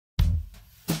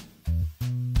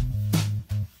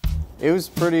It was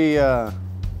pretty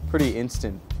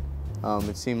instant.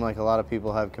 It seemed like a lot of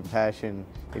people have compassion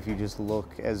if you just look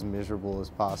as miserable as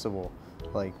possible.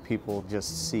 Like people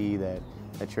just see that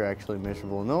you're actually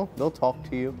miserable, and they'll talk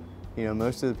to you. You know,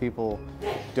 most of the people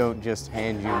don't just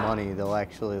hand you money. They'll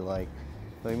actually like,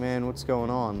 man, what's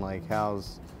going on? Like, how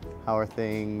are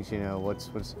things? You know,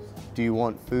 do you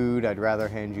want food? I'd rather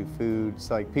hand you food.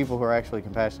 It's like people who are actually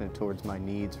compassionate towards my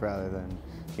needs rather than,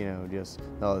 you know, just,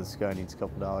 oh, this guy needs a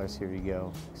couple dollars, here you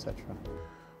go, etc.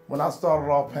 When I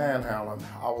started off panhandling,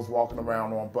 I was walking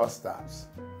around on bus stops,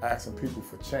 asking people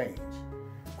for change.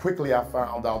 Quickly, I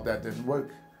found out that didn't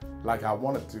work like I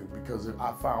wanted to, because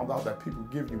I found out that people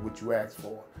give you what you ask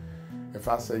for. If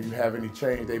I say you have any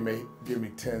change, they may give me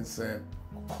 10 cents,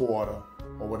 a quarter,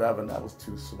 or whatever, and that was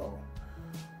too slow.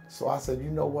 So I said,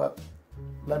 you know what?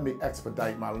 Let me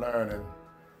expedite my learning.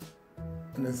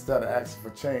 And instead of asking for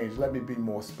change, let me be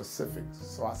more specific.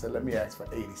 So I said, let me ask for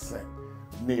 80 cents,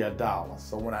 near a dollar.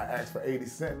 So when I asked for 80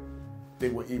 cents, they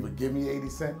would either give me 80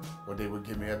 cents or they would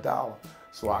give me $1.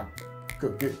 So I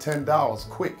could get $10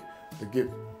 quick to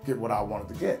get what I wanted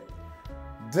to get.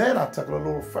 Then I took it a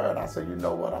little further. I said, you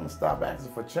know what? I'm gonna stop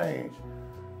asking for change.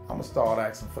 I'm gonna start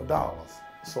asking for dollars.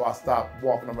 So I stopped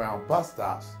walking around bus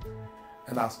stops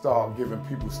and I started giving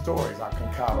people stories. I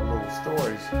concocted little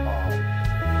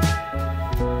stories